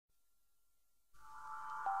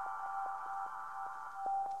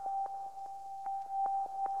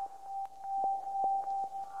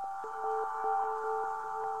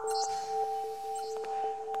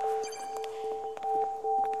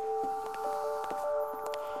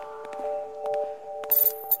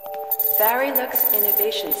Varilux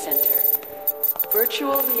Innovation Center,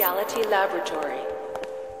 Virtual Reality Laboratory.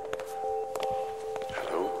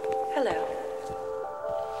 Hello? Hello.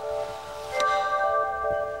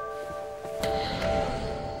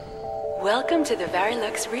 Welcome to the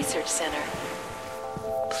Varilux Research Center.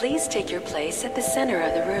 Please take your place at the center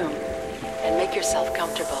of the room and make yourself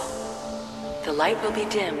comfortable. The light will be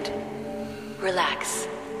dimmed. Relax.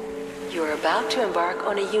 You are about to embark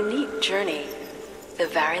on a unique journey, the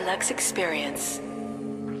Varilux experience.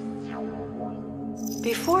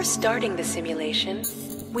 Before starting the simulation,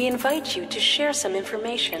 we invite you to share some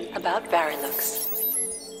information about Varilux.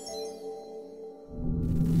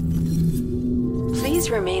 Please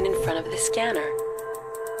remain in front of the scanner.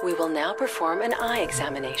 We will now perform an eye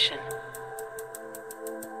examination.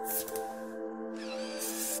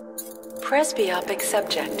 Presbyopic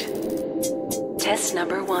subject. Test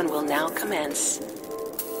number 1 will now commence.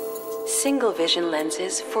 Single vision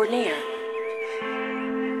lenses for near.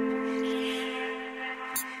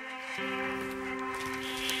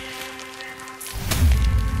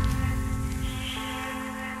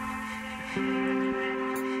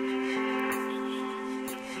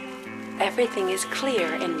 Everything is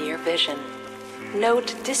clear in near vision.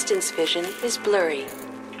 Note distance vision is blurry.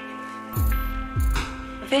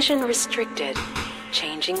 Vision restricted.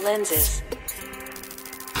 Changing lenses.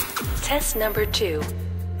 Test number 2.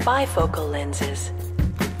 Bifocal lenses.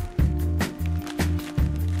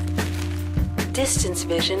 Distance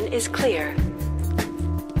vision is clear.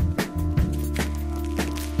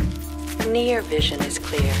 Near vision is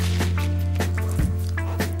clear.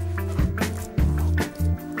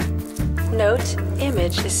 Note,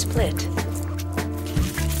 image is split.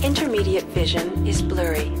 Intermediate vision is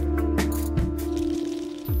blurry.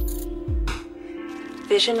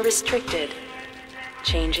 Vision restricted.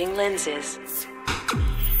 Changing lenses.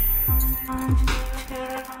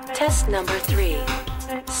 Test number 3.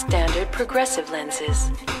 Standard progressive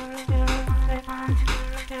lenses.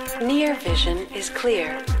 Near vision is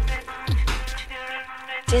clear.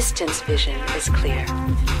 Distance vision is clear.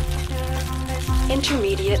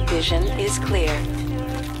 Intermediate vision is clear.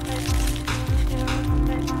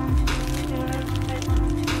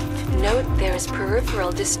 Note there is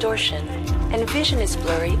peripheral distortion and vision is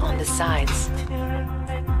blurry on the sides.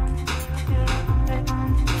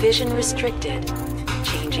 Vision restricted.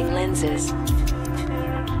 Changing lenses.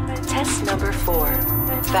 Test number 4.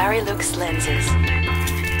 Varilux lenses.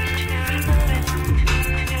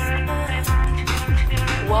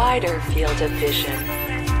 Wider field of vision.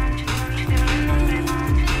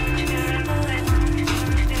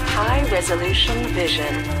 High resolution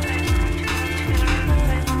vision.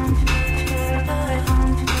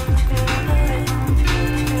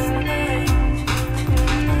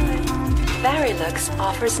 Varilux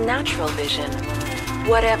offers natural vision,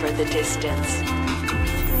 whatever the distance,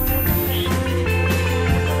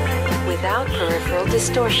 without peripheral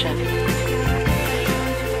distortion.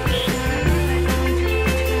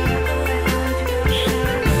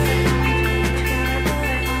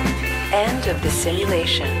 End of the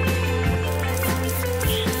simulation.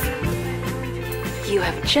 You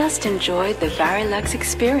have just enjoyed the Varilux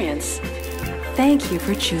experience. Thank you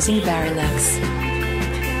for choosing Varilux.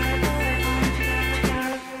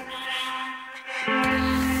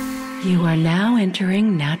 You are now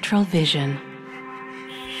entering natural vision.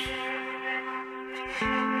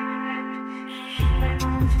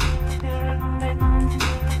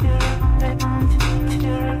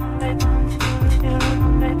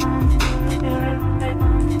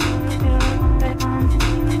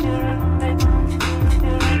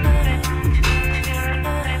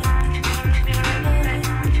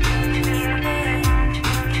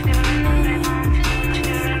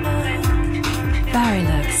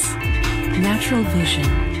 Varilux, natural vision,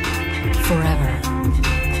 forever.